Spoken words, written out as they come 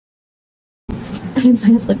I didn't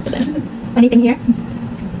sign a slip for that. Anything here?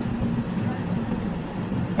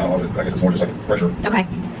 I don't know, I guess it's more just like pressure. Okay.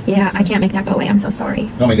 Yeah, I can't make that go away. I'm so sorry.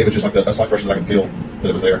 No, I mean, it was just like a slight pressure that I could feel that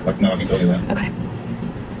it was there. Like, no, I can tell you that. Okay.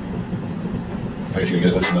 I guess you can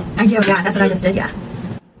get it listening. I do, yeah. That's what I just did, yeah.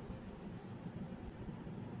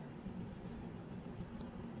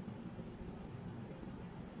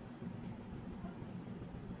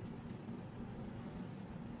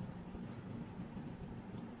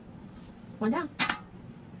 One down.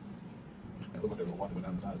 It looked like there was a lot that went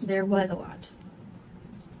down the sides. There was a lot.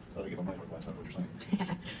 So I get my money's worth last time, what you're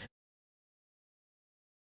saying.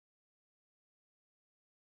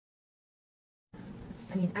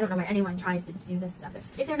 I mean, I don't know why anyone tries to do this stuff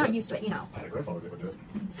if they're not used to it, you know. I had a grandfather that would do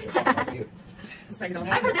it.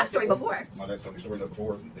 I've heard that story before. My dad's told me stories of it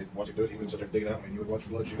before. They'd watch it do it. He would sit there and dig it out, and you would watch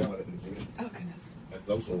blood shoot out of it. And it was, Oh, goodness. that's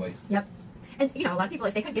the old school way. Yep. And, you know, a lot of people,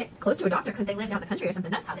 if they could get close to a doctor because they lived out in the country or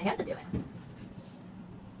something, that's how they had to do it.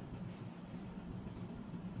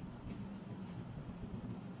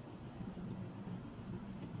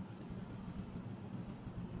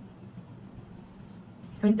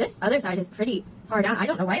 I mean, this other side is pretty far down. I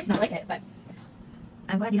don't know why it's not like it, but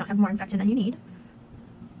I'm glad you don't have more infection than you need.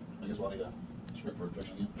 I guess we'll need a script for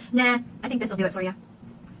infection again. Nah, I think this will do it for you.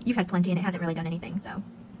 You've had plenty and it hasn't really done anything, so.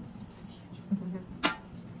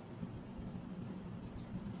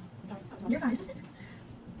 You're fine.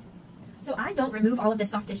 So I don't remove all of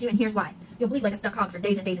this soft tissue, and here's why. You'll bleed like a stuck hog for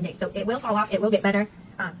days and days and days. So it will fall off, it will get better,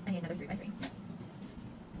 and